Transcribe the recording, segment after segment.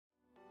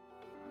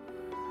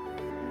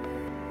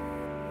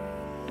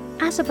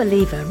As a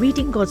believer,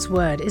 reading God's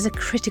Word is a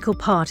critical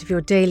part of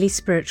your daily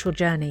spiritual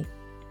journey.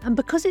 And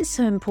because it's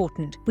so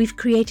important, we've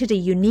created a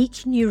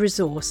unique new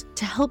resource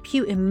to help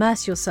you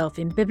immerse yourself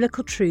in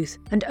biblical truth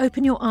and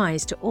open your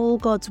eyes to all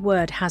God's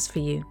Word has for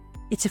you.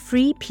 It's a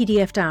free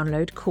PDF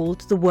download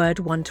called The Word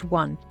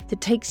 1-to-1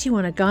 that takes you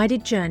on a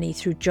guided journey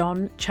through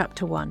John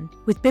chapter 1.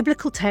 With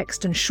biblical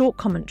text and short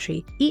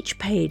commentary, each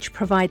page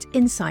provides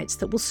insights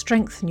that will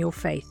strengthen your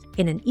faith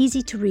in an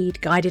easy-to-read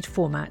guided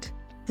format.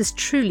 There's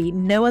truly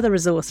no other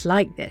resource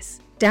like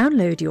this.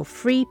 Download your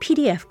free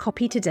PDF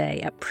copy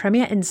today at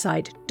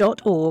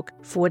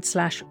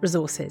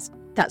premierinsight.org/resources.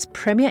 That's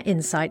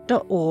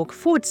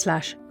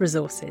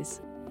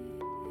premierinsight.org/resources.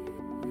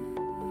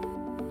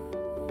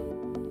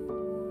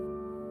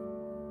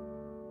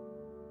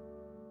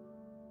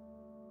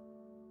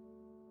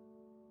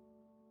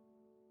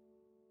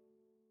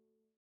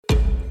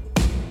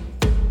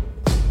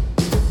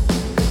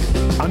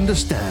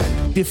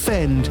 Understand,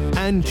 defend,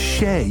 and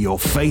share your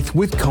faith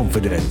with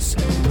confidence.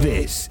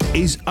 This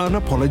is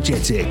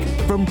Unapologetic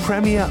from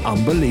Premier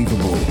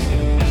Unbelievable.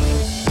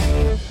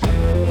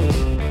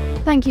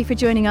 Thank you for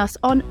joining us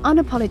on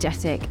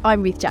Unapologetic.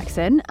 I'm Ruth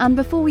Jackson, and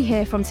before we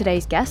hear from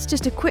today's guest,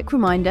 just a quick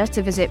reminder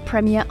to visit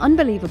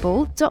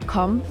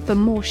premierunbelievable.com for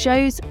more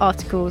shows,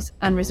 articles,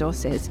 and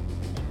resources.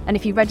 And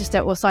if you register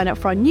or sign up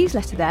for our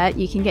newsletter there,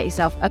 you can get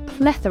yourself a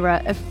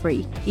plethora of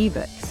free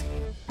ebooks.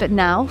 But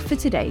now for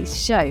today's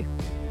show.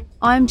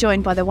 I'm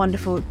joined by the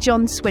wonderful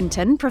John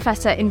Swinton,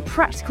 Professor in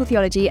Practical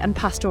Theology and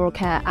Pastoral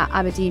Care at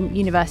Aberdeen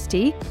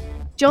University.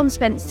 John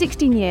spent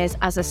 16 years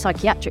as a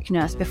psychiatric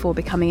nurse before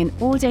becoming an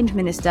ordained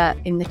minister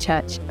in the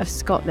Church of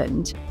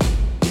Scotland.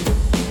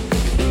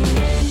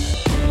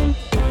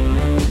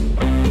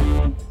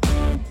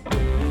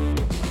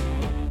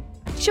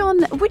 John,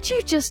 would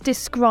you just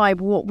describe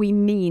what we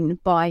mean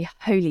by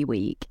Holy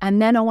Week?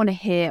 And then I want to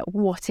hear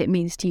what it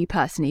means to you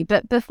personally.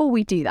 But before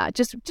we do that,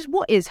 just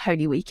what is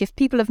Holy Week if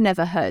people have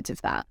never heard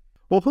of that?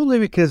 Well, Holy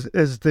Week is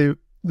the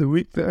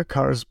week that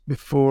occurs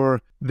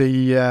before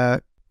the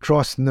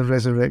cross and the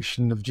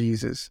resurrection of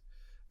Jesus.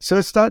 So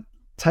it's that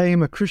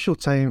time, a crucial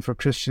time for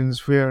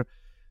Christians, where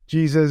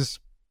Jesus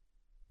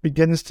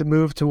begins to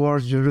move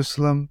towards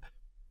Jerusalem,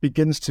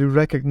 begins to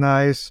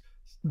recognize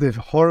the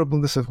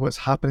horribleness of what's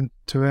happened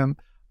to him.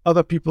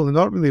 Other people are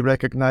not really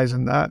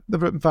recognizing that.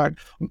 In fact,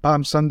 on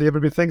Palm Sunday,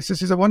 everybody thinks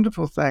this is a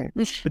wonderful thing,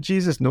 but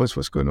Jesus knows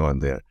what's going on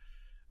there.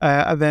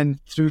 And then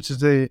through to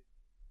the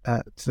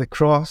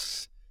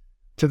cross,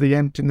 to the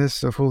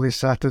emptiness of Holy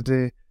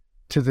Saturday,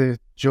 to the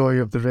joy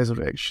of the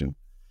resurrection.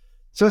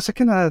 So it's a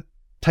kind of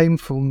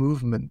timeful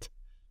movement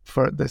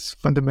for this,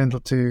 fundamental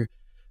to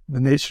the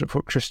nature of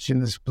what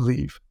Christians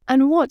believe.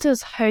 And what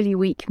does Holy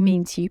Week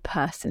mean to you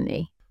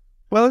personally?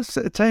 Well, it's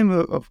a time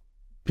of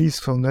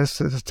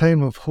peacefulness, it's a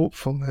time of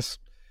hopefulness,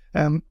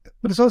 but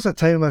it's also a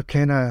time of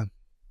kind of,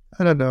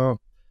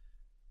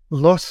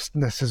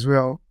 lostness as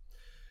well.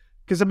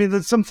 Because,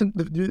 there's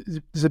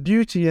a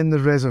beauty in the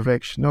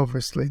resurrection,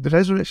 obviously. The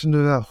resurrection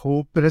is a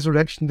hope, the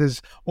resurrection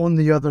is on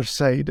the other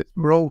side.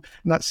 We're all,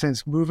 in that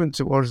sense, moving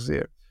towards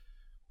there.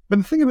 But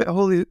the thing about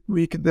Holy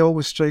Week that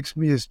always strikes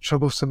me as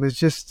troublesome is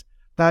just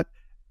that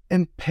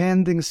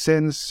impending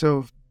sense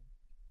of,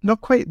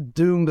 not quite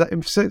doom, that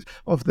sense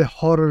of the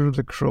horror of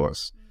the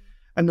cross.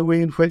 And the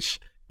way in which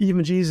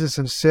even Jesus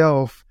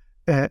himself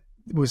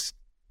was,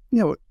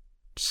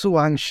 so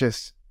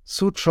anxious,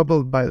 so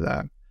troubled by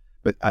that,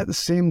 but at the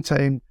same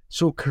time,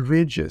 so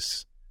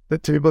courageous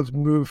that to be able to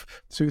move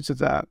through to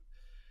that.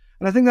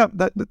 And I think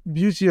that the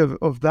beauty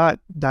of that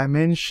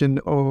dimension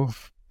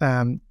of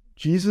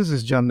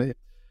Jesus' journey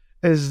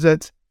is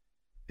that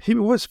he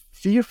was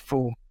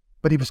fearful,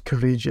 but he was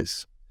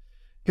courageous.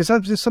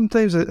 Because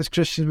sometimes as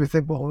Christians we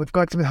think, well, we've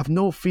got to have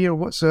no fear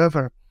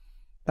whatsoever.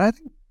 And I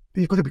think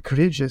you've got to be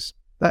courageous.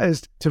 That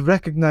is, to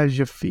recognize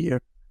your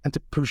fear and to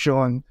push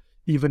on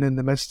even in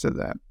the midst of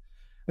that.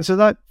 And so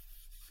that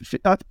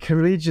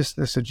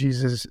courageousness of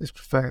Jesus is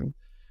profound.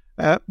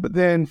 But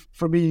then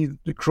for me,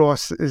 the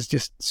cross is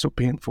just so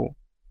painful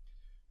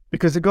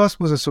because the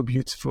Gospels are so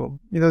beautiful.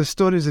 The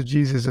stories of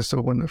Jesus are so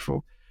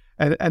wonderful.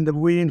 And the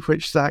way in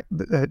which that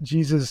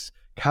Jesus'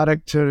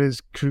 character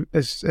is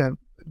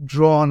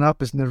drawn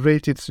up, is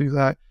narrated through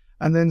that.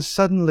 And then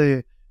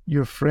suddenly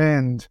your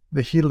friend,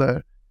 the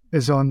healer,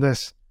 is on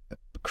this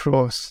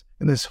cross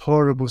in this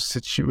horrible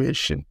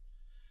situation,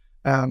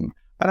 and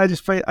I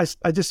just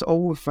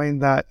always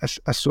find that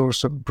a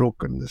source of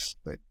brokenness,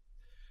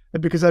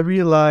 because I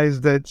realise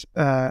that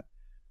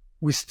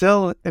we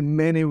still, in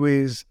many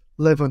ways,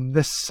 live on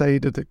this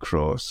side of the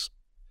cross,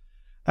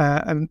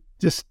 and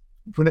just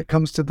when it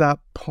comes to that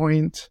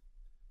point,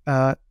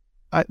 I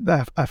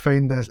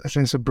find a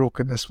sense of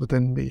brokenness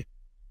within me.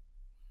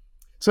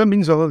 So it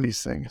means all of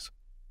these things.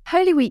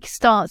 Holy Week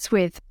starts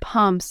with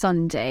Palm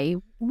Sunday.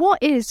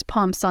 What is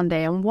Palm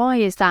Sunday and why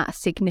is that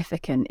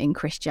significant in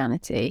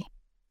Christianity?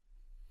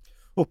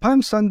 Well,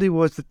 Palm Sunday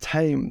was the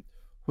time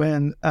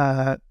when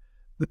the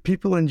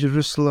people in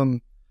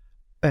Jerusalem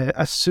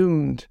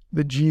assumed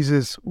that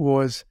Jesus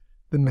was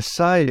the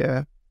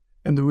Messiah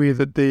in the way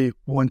that they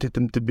wanted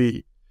him to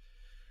be.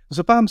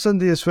 So Palm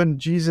Sunday is when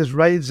Jesus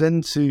rides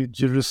into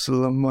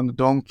Jerusalem on a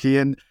donkey,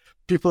 and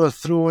people are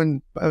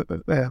throwing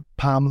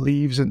palm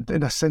leaves in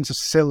a sense of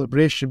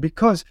celebration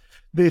because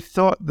they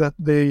thought that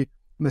the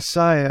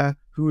Messiah,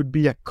 who would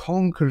be a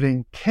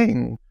conquering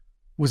king,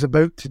 was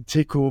about to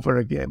take over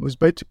again, was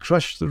about to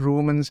crush the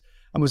Romans,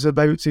 and was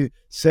about to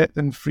set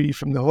them free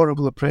from the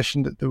horrible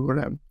oppression that they were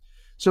in.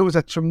 So it was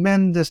a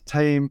tremendous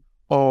time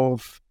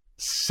of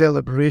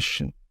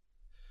celebration.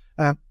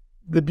 The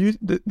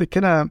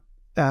kind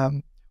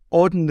of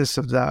oddness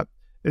of that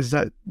is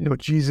that,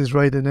 Jesus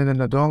riding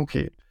in a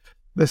donkey.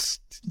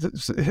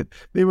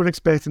 They were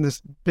expecting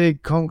this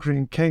big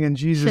conquering king, and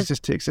Jesus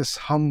just takes this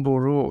humble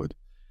road.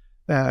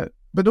 But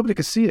nobody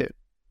could see it.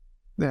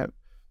 But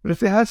if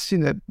they had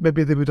seen it,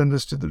 maybe they would have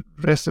understood the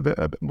rest of it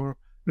a bit more,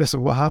 rest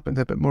of what happened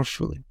a bit more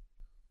fully.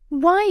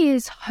 Why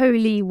is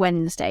Holy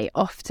Wednesday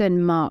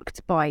often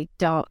marked by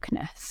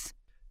darkness?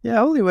 Yeah,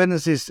 Holy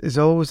Wednesday is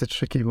always a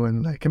tricky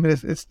one.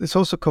 It's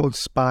also called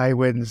Spy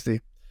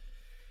Wednesday.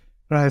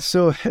 Right,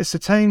 so it's a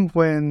time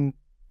when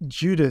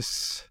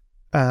Judas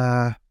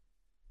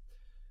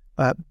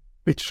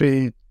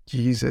betrayed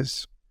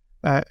Jesus.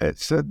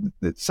 It's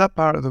that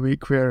part of the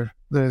week where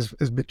there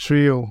is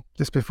betrayal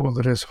just before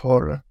there is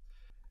horror.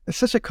 It's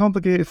such a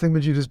complicated thing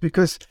with Judas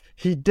because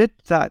he did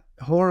that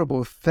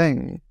horrible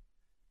thing,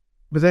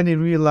 but then he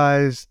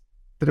realized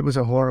that it was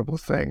a horrible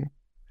thing,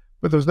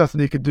 but there was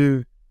nothing he could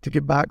do to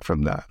get back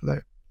from that.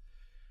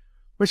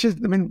 Which is,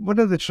 one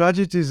of the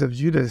tragedies of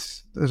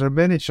Judas, there are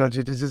many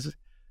tragedies, is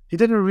he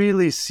didn't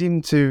really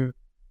seem to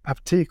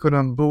have taken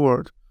on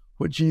board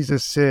what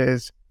Jesus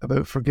says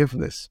about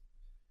forgiveness.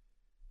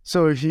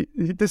 So he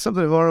did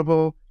something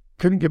horrible,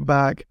 couldn't get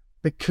back,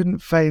 but couldn't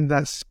find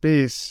that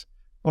space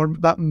or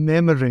that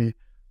memory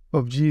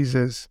of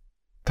Jesus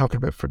talking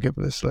about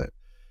forgiveness. And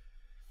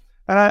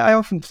I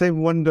often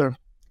wonder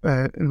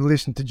in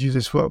relation to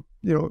Jesus,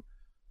 the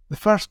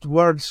first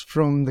words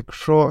from the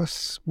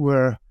cross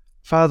were,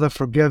 "Father,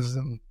 forgive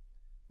them.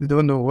 They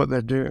don't know what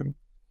they're doing."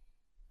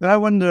 And I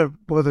wonder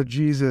whether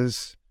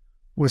Jesus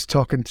was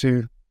talking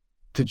to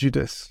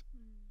Judas.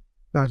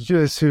 Now,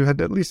 Judas, who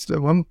had at least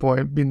at one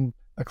point been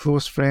a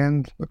close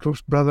friend, a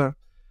close brother,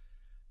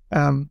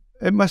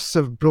 it must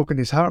have broken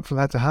his heart for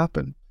that to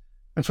happen.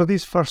 And for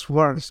these first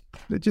words,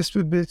 it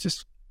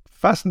just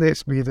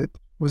fascinates me that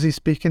was he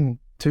speaking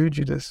to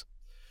Judas?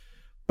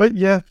 But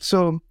yeah,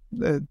 so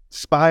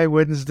Spy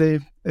Wednesday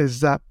is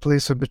that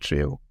place of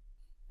betrayal.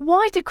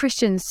 Why do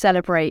Christians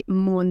celebrate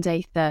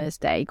Maundy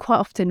Thursday, quite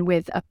often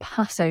with a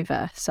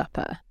Passover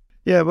supper?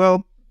 Yeah,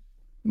 well,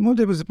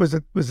 Maundy was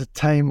a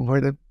time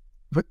where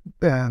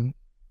the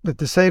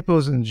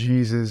disciples and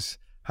Jesus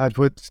had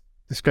what's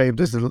described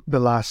as the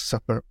Last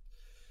Supper.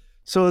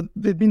 So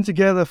they'd been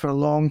together for a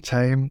long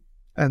time,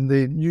 and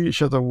they knew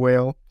each other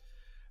well,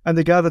 and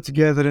they gathered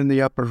together in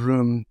the upper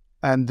room,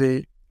 and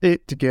they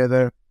ate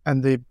together,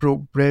 and they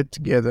broke bread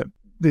together.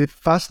 The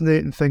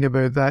fascinating thing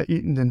about that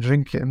eating and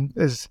drinking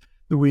is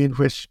the way in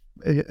which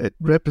it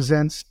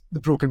represents the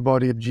broken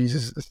body of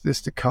Jesus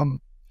is to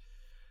come.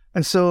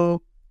 And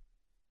so,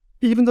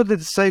 even though the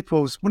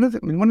disciples, one of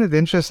the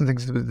interesting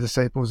things with the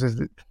disciples is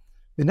that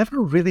they never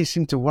really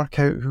seemed to work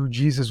out who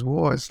Jesus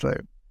was.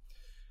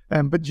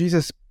 But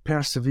Jesus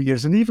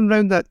perseveres. And even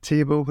around that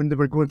table, when they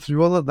were going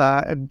through all of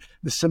that and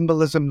the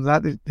symbolism of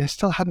that, they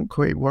still hadn't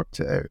quite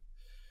worked it out.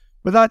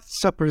 But that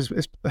supper is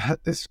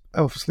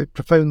obviously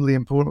profoundly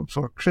important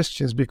for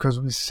Christians because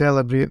we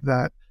celebrate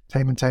that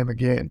time and time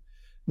again.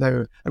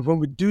 Now, and when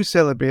we do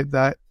celebrate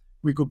that,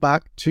 we go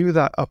back to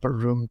that upper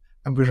room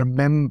and we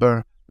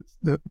remember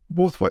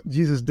both what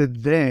Jesus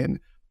did then,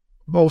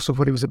 but also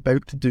what he was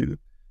about to do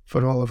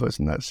for all of us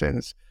in that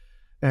sense.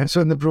 And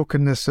so in the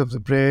brokenness of the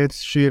bread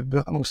shared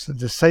amongst the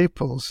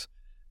disciples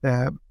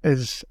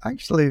is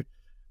actually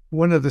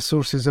one of the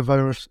sources of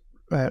our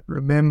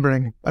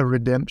remembering our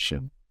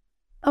redemption.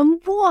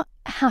 And what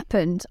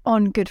happened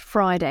on Good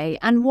Friday,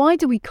 and why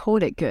do we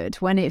call it good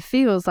when it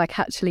feels like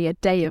actually a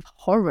day of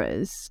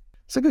horrors?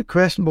 It's a good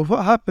question, but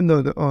what happened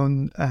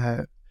on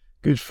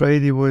Good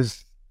Friday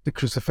was the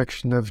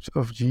crucifixion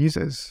of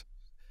Jesus.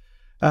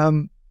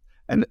 And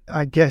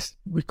I guess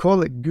we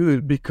call it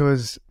good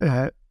because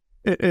it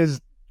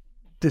is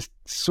the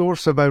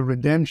source of our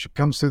redemption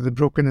comes through the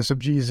brokenness of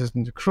Jesus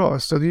and the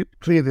cross. So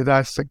clearly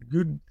that's a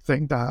good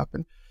thing to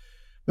happen.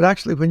 But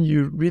actually, when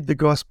you read the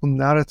gospel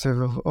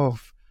narrative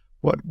of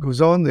what goes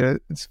on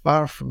there, it's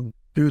far from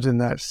good in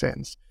that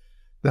sense.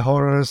 The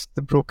horrors,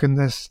 the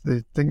brokenness,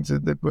 the things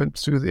that went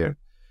through there.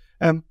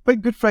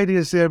 But Good Friday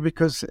is there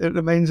because it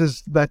reminds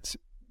us that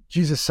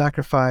Jesus'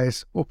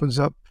 sacrifice opens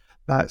up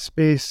that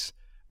space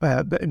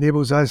that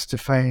enables us to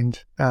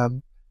find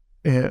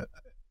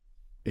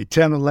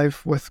eternal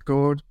life with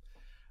God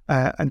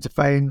and to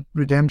find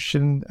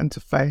redemption and to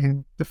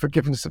find the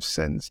forgiveness of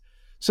sins.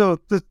 So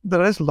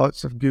there is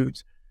lots of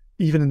good,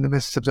 even in the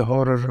midst of the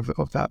horror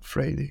of that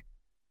Friday.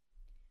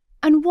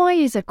 And why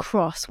is a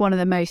cross one of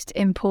the most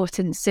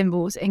important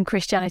symbols in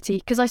Christianity?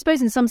 Because I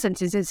suppose in some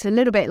senses it's a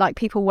little bit like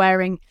people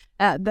wearing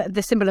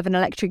the symbol of an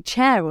electric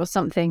chair or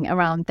something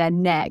around their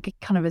neck,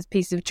 kind of as a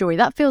piece of joy.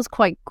 That feels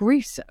quite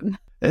gruesome.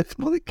 It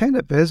kind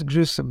of is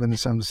gruesome in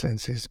some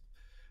senses.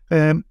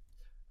 And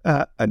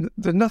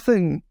there's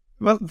nothing...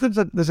 Well,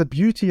 there's a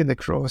beauty in the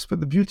cross, but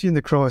the beauty in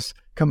the cross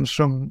comes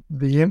from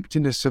the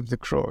emptiness of the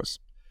cross.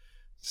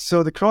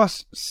 So the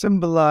cross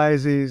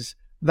symbolizes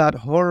that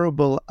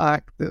horrible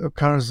act that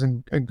occurs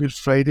in Good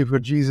Friday, where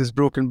Jesus'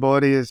 broken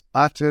body is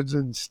battered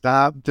and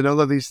stabbed and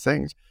all of these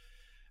things.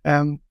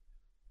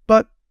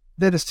 But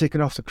then it's taken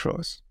off the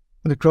cross,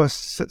 and the cross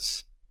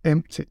sits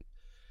empty.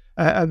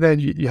 And then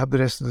you have the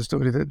rest of the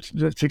story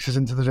that takes us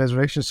into the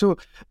resurrection. So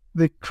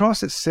the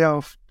cross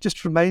itself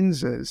just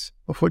reminds us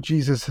of what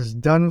Jesus has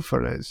done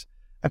for us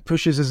and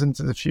pushes us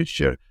into the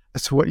future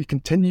as to what he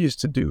continues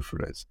to do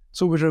for us.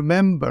 So we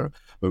remember,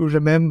 but we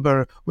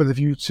remember with a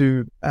view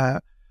to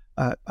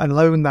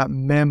allowing that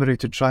memory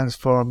to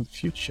transform the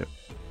future.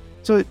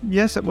 So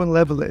yes, at one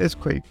level it is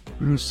quite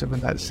gruesome in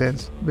that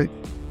sense, but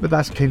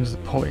that's kind of the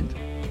point.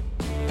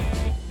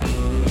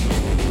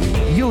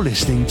 You're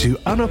listening to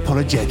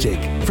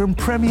Unapologetic from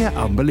Premier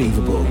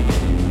Unbelievable.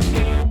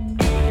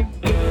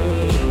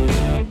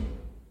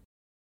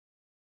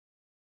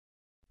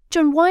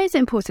 John, why is it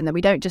important that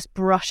we don't just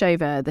brush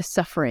over the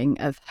suffering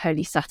of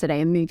Holy Saturday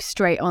and move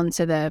straight on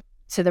to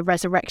the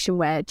resurrection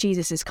where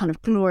Jesus is kind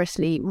of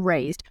gloriously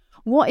raised?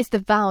 What is the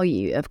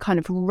value of kind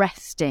of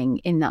resting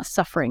in that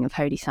suffering of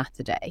Holy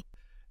Saturday?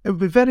 It would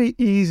be very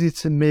easy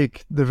to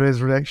make the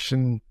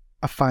resurrection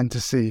a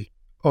fantasy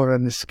or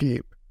an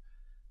escape.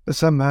 But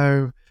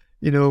somehow,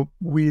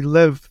 we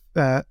live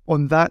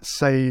on that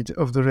side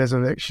of the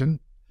resurrection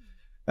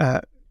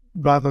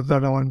rather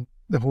than on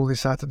the Holy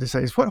Saturday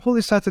side. What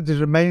Holy Saturday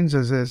reminds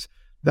us is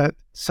that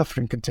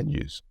suffering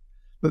continues,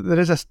 that there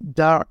is a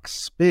dark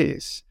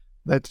space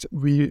that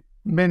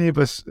many of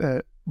us,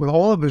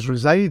 all of us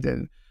reside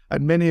in,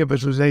 and many of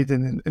us reside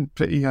in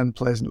pretty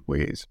unpleasant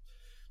ways.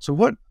 So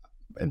what,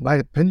 in my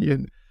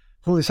opinion,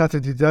 Holy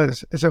Saturday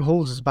does is it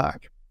holds us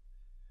back.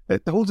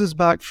 It holds us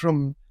back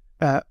from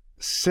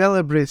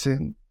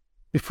celebrating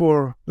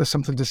before there's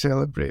something to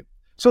celebrate.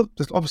 So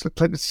there's obviously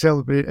plenty to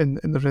celebrate in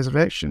the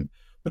resurrection,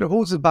 but it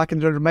holds us back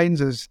and it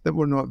reminds us that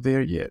we're not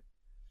there yet.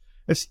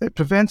 It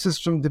prevents us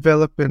from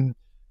developing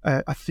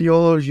a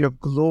theology of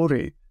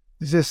glory.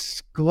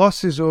 This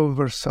glosses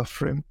over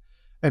suffering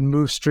and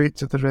moves straight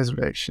to the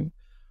resurrection.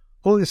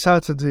 Holy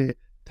Saturday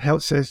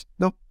helps us,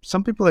 no,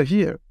 some people are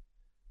here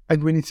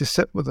and we need to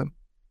sit with them.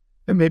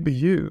 It may be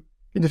you.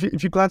 And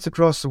if you glance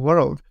across the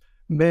world,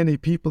 many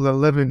people are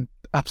living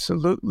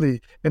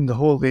absolutely in the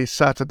Holy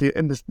Saturday,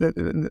 in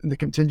the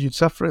continued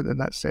suffering in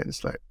that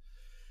sense.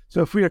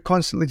 So if we are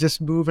constantly just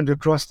moving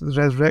across to the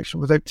resurrection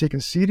without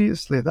taking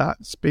seriously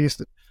that space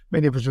that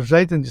many of us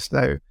reside in just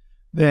now,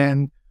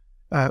 then,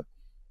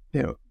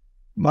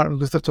 Martin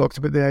Luther talked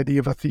about the idea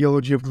of a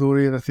theology of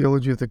glory and a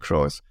theology of the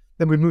cross.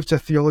 Then we move to a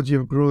theology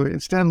of glory.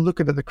 Instead of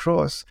looking at the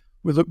cross,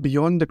 we look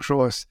beyond the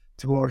cross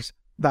towards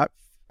that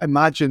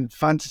imagined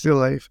fantasy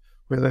life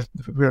where there's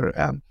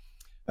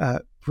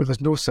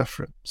no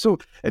suffering. So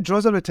it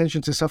draws our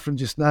attention to suffering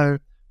just now,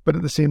 but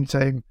at the same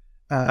time,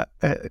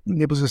 it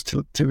enables us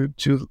to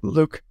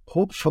look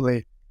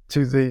hopefully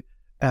to the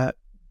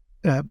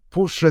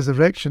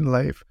post-resurrection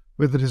life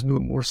where there is no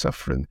more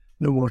suffering,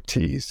 no more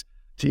tears,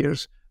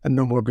 and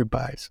no more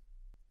goodbyes.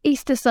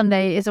 Easter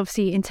Sunday is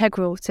obviously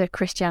integral to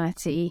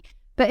Christianity,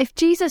 but if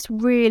Jesus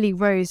really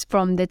rose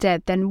from the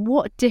dead, then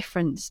what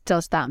difference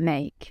does that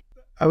make?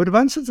 I would have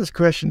answered this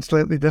question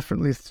slightly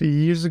differently 3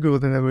 years ago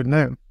than I would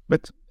now.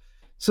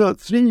 So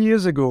 3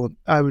 years ago,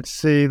 I would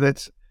say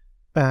that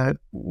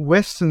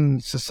Western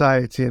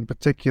society in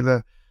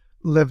particular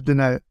lived in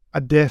a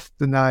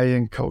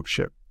death-denying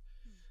culture.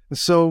 And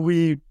so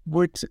we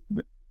would,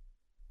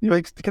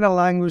 it's the kind of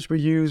language we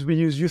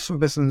use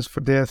euphemisms for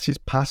death, she's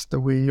passed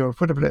away or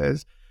whatever it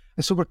is.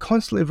 And so we're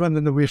constantly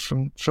running away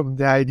from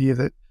the idea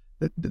that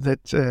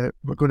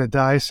we're going to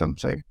die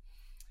sometime.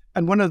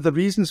 And one of the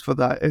reasons for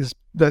that is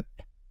that,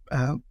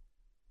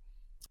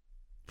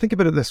 think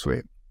about it this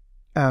way.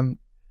 In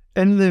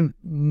the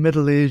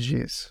Middle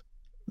Ages,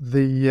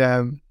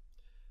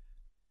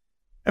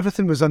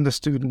 everything was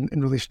understood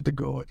in relation to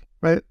God,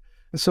 right?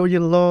 And so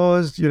your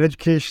laws, your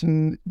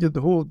education, the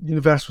whole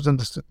universe was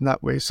understood in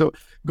that way. So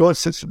God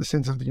sits at the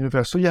center of the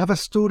universe. So you have a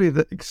story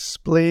that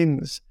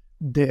explains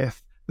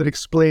death, that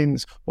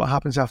explains what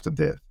happens after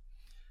death.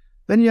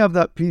 Then you have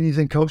that period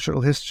in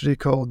cultural history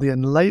called the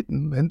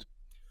Enlightenment,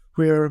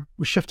 where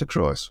we shift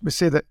across. We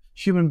say that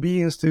human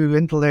beings through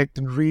intellect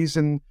and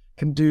reason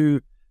can do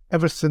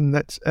everything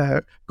that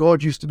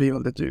God used to be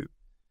able to do.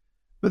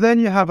 But then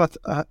you have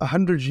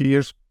 100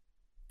 years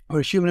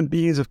where human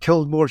beings have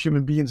killed more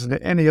human beings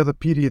than any other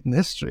period in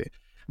history.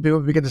 People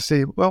begin to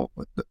say, well,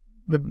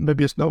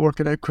 maybe it's not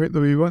working out quite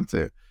the way we want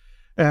to.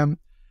 And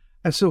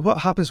so what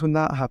happens when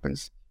that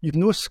happens? You've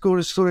no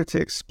story to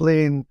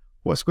explain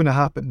what's going to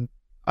happen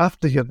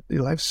after your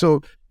life.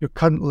 So your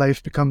current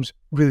life becomes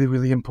really,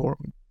 really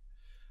important.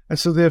 And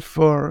so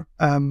therefore,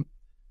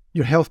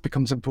 your health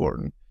becomes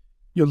important.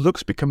 Your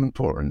looks become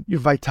important.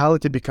 Your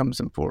vitality becomes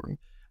important.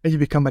 And you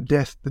become a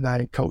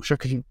death-denying culture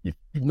because you've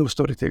no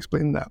story to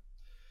explain that.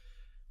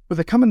 With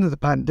the coming of the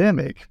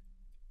pandemic,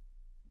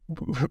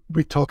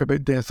 we talk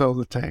about death all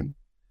the time.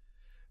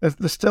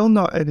 There's still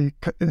not any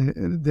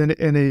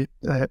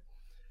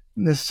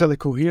necessarily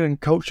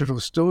coherent cultural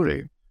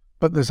story,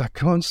 but there's a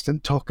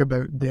constant talk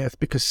about death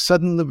because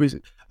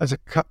suddenly,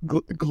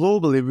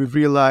 globally, we've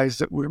realised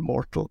that we're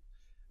mortal.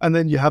 And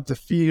then you have the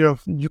fear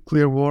of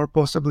nuclear war,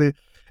 possibly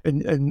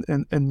in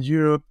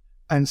Europe,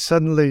 and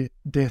suddenly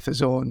death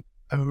is on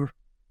our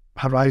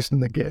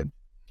horizon again.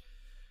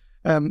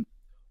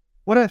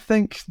 What I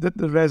think that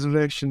the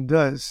resurrection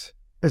does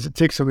is it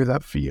takes away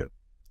that fear.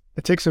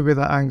 It takes away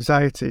that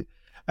anxiety,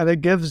 and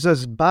it gives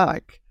us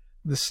back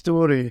the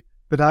story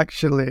that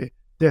actually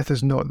death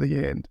is not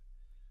the end.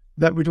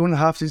 That we don't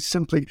have to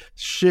simply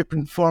shape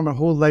and form our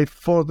whole life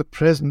for the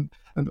present,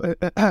 and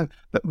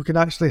that we can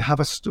actually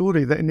have a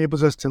story that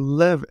enables us to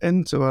live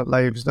into our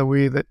lives the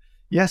way that,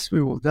 yes,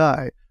 we will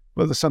die,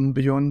 but there's something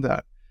beyond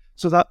that.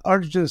 So that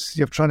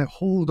urgency of trying to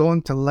hold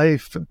on to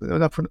life, but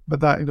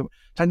that,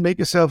 trying to make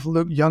yourself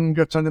look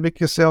younger, trying to make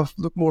yourself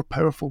look more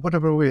powerful,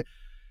 whatever way,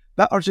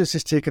 that urgency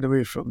is taken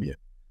away from you.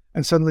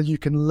 And suddenly you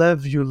can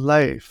live your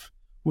life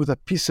with a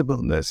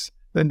peaceableness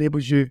that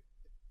enables you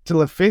to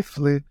live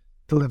faithfully,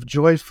 to live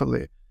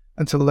joyfully,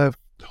 and to live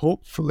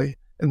hopefully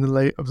in the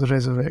light of the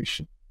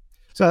resurrection.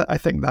 So I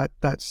think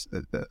that's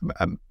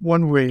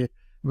one way in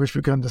which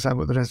we can understand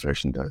what the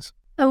resurrection does.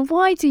 And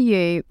why do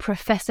you,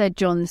 Professor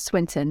John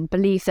Swinton,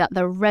 believe that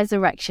the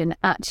resurrection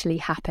actually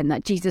happened,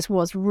 that Jesus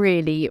was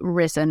really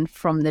risen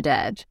from the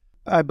dead?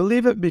 I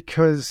believe it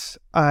because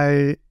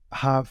I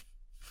have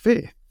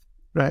faith,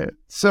 right?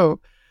 So,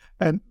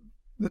 and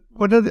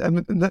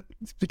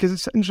because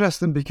it's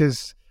interesting,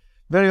 because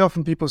very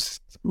often people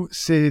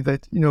say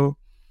that,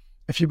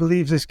 if you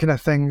believe these kind of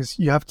things,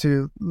 you have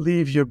to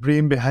leave your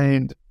brain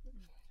behind.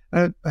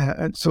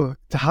 And so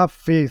to have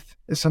faith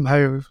is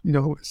somehow,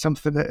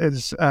 something that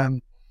is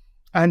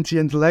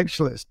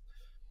anti-intellectualist.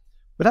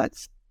 But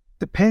that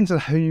depends on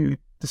how you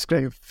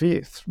describe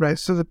faith, right?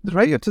 So the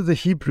writer to the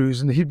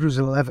Hebrews, in Hebrews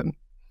 11,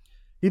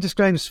 he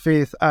describes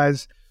faith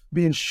as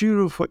being sure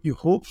of what you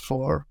hope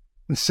for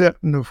and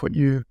certain of what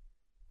you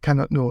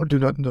cannot know or do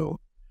not know.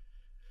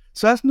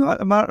 So that's not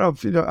a matter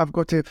of, I've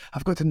got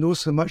to know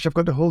so much, I've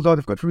got to hold on,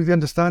 I've got to really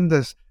understand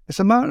this. It's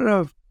a matter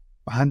of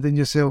handing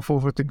yourself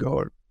over to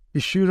God. Be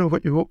sure of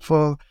what you hope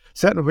for,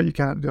 certain of what you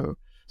can't do.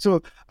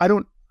 So I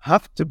don't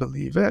have to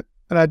believe it,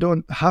 and I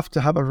don't have to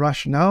have a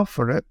rationale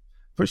for it,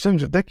 which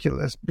sounds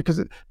ridiculous,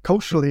 because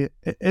culturally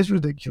it is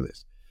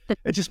ridiculous.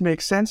 It just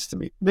makes sense to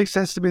me. It makes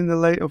sense to me in the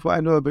light of what I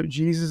know about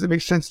Jesus. It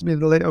makes sense to me in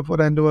the light of what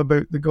I know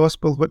about the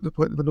gospel, what I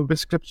know about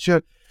scripture.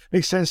 It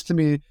makes sense to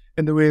me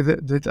in the way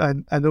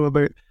that I know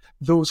about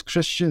those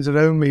Christians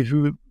around me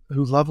who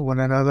love one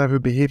another, who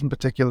behave in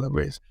particular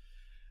ways.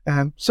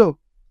 So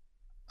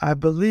I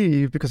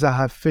believe because I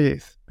have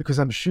faith, because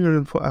I'm sure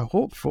of what I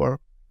hope for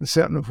and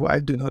certain of what I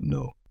do not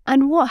know.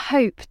 And what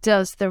hope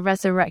does the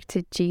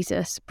resurrected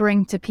Jesus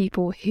bring to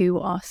people who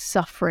are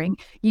suffering?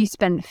 You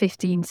spent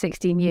 15,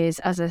 16 years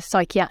as a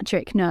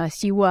psychiatric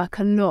nurse. You work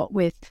a lot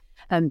with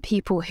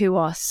people who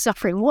are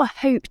suffering. What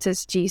hope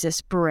does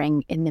Jesus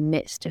bring in the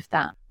midst of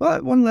that? Well,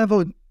 at one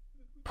level,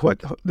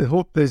 what the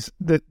hope is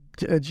that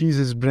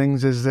Jesus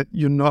brings is that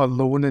you're not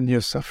alone in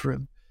your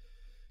suffering.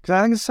 Because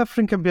I think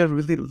suffering can be a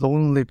really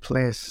lonely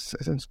place,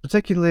 and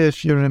particularly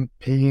if you're in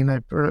pain,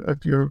 or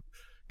if you're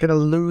kind of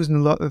losing a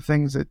lot of the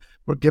things that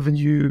were giving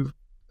you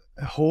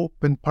hope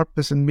and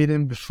purpose and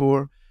meaning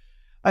before.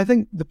 I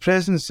think the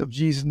presence of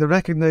Jesus and the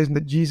recognizing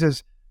that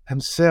Jesus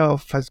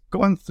himself has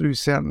gone through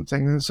certain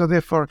things, and so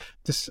therefore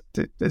is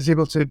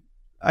able to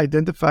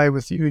identify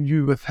with you and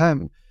you with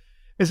him,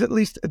 is at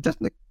least, it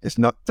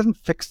doesn't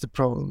fix the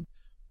problem,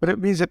 but it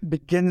means it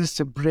begins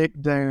to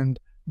break down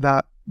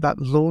that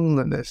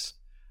loneliness,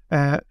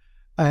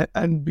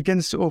 and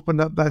begins to open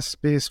up that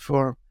space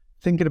for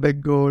thinking about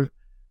God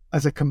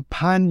as a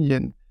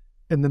companion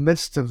in the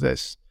midst of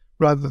this,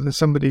 rather than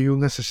somebody who will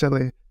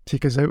necessarily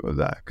take us out of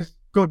that. Because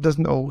God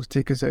doesn't always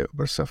take us out of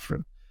our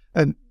suffering.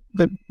 And,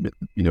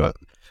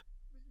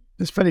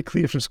 it's very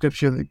clear from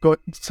Scripture that God,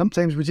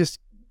 sometimes we just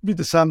read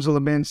the Psalms of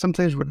Lament,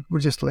 sometimes we're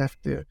just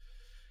left there.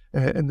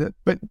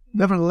 But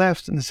never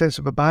left in the sense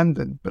of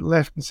abandoned, but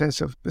left in the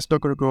sense of it's not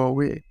going to go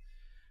away.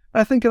 And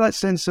I think of that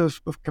sense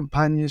of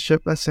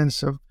companionship, that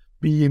sense of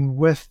being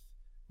with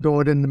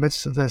God in the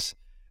midst of this,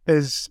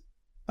 is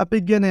a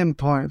beginning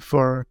point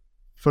for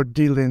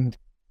dealing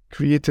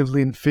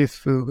creatively and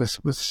faithfully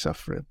with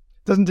suffering.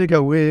 It doesn't take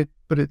away,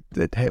 but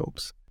it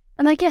helps.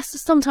 And I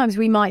guess sometimes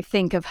we might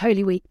think of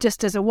Holy Week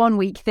just as a 1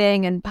 week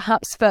thing, and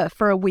perhaps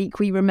for a week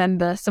we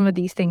remember some of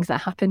these things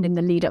that happened in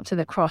the lead up to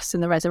the cross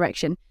and the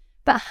resurrection.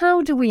 But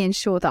how do we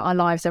ensure that our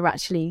lives are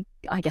actually,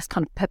 I guess,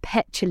 kind of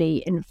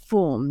perpetually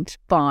informed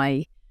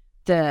by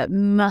the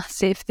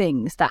massive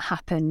things that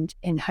happened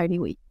in Holy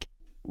Week?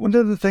 One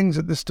of the things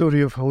that the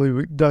story of Holy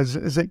Week does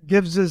is it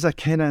gives us a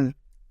kind of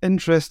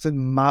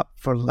interesting map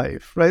for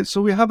life, right?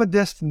 So we have a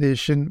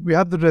destination, we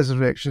have the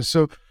resurrection.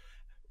 So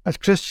as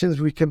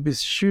Christians, we can be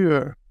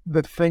sure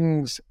that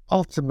things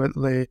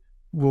ultimately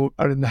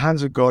are in the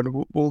hands of God,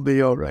 will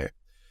be all right.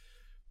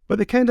 But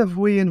the kind of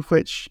way in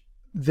which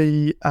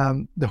the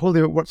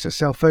Holy Week works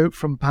itself out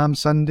from Palm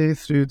Sunday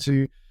through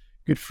to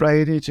Good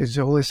Friday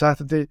to Holy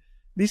Saturday,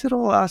 these are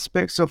all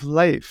aspects of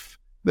life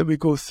that we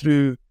go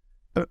through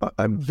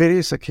on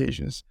various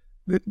occasions.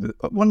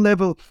 At one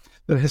level,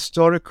 they're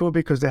historical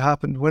because they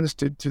happened once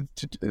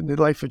in the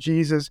life of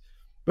Jesus.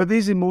 But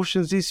these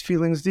emotions, these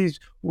feelings, these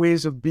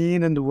ways of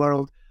being in the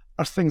world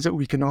are things that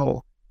we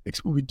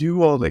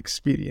do all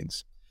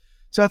experience.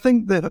 So I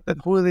think that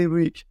Holy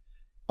Week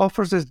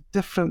offers us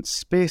different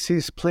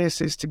spaces,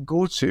 places to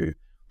go to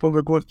when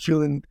we're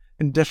feeling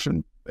in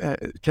different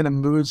kind of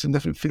moods and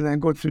different feelings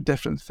and going through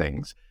different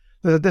things.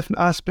 There's a different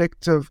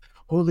aspect of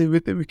Holy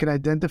Week that we can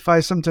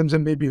identify. Sometimes it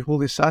may be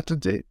Holy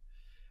Saturday,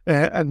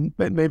 and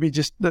maybe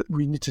just that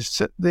we need to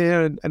sit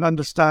there and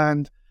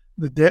understand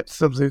the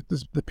depths of the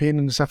pain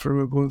and the suffering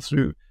we're going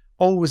through,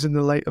 always in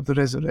the light of the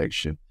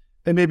resurrection.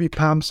 It may be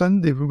Palm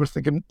Sunday, we were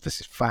thinking, this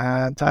is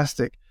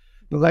fantastic.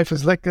 The life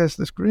is like this,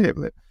 that's great.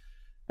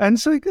 And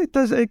so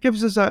it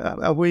gives us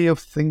a way of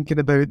thinking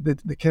about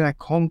the kind of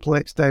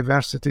complex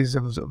diversities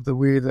of the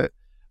way that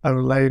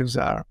our lives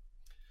are.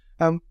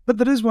 But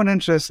there is one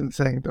interesting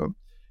thing, though.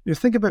 You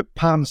think about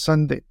Palm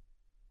Sunday.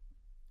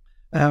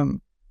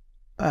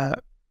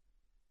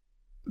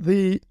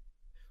 We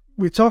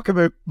talk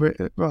about,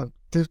 well,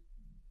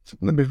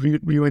 let me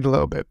rewind a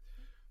little bit.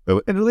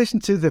 In relation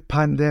to the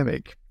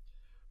pandemic,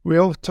 we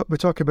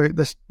talk about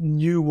this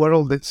new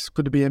world that's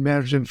going to be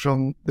emerging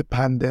from the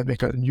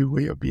pandemic, a new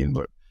way of being.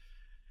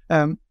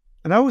 And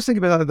I always think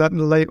about that in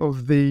the light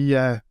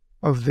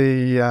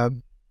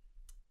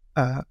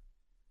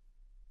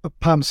of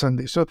Palm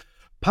Sunday. So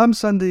Palm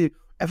Sunday,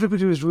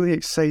 everybody was really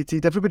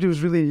excited. Everybody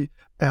was really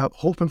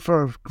hoping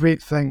for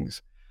great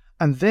things.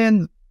 And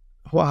then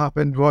what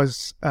happened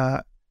was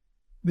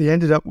they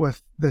ended up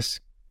with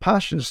this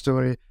passion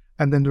story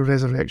and then the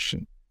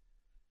resurrection.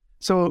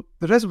 So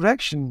the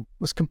resurrection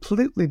was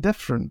completely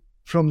different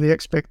from the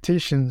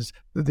expectations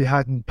that they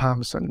had in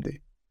Palm Sunday.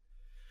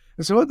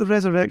 And so what the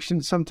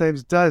resurrection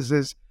sometimes does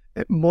is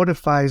it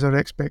modifies our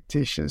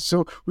expectations.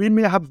 So we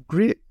may have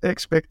great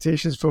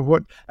expectations for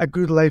what a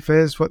good life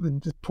is, what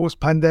the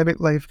post-pandemic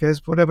life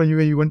is, whatever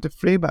you want to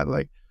frame it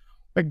like.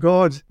 But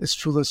God is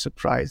full of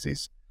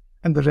surprises.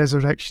 And the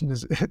resurrection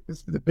is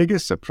the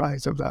biggest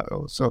surprise of that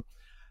also.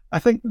 I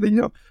think,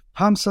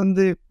 Palm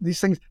Sunday, these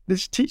things,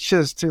 this teach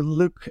us to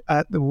look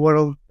at the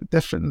world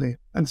differently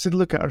and to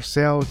look at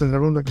ourselves and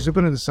our own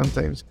exuberance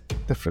sometimes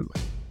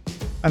differently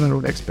and our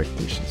own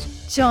expectations.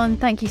 John,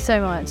 thank you so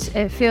much.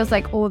 It feels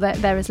like all that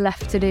there is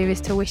left to do is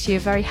to wish you a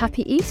very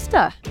happy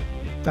Easter.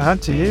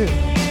 And to you.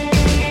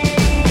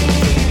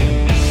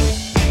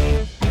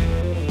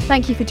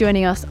 Thank you for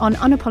joining us on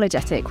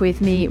Unapologetic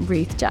with me,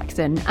 Ruth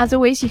Jackson. As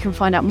always, you can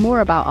find out more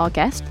about our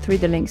guest through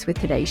the links with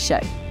today's show.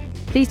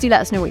 Please do let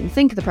us know what you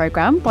think of the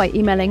programme by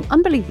emailing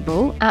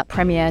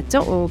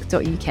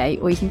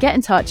unbelievable@premier.org.uk, or you can get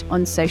in touch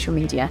on social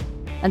media.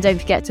 And don't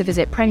forget to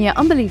visit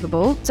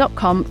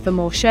premierunbelievable.com for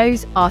more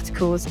shows,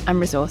 articles and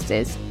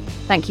resources.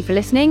 Thank you for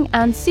listening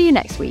and see you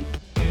next week.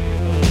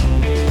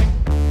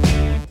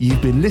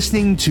 You've been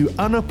listening to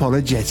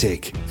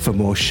Unapologetic. For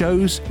more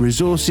shows,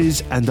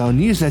 resources and our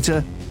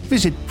newsletter,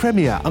 visit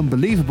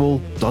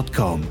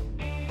premierunbelievable.com.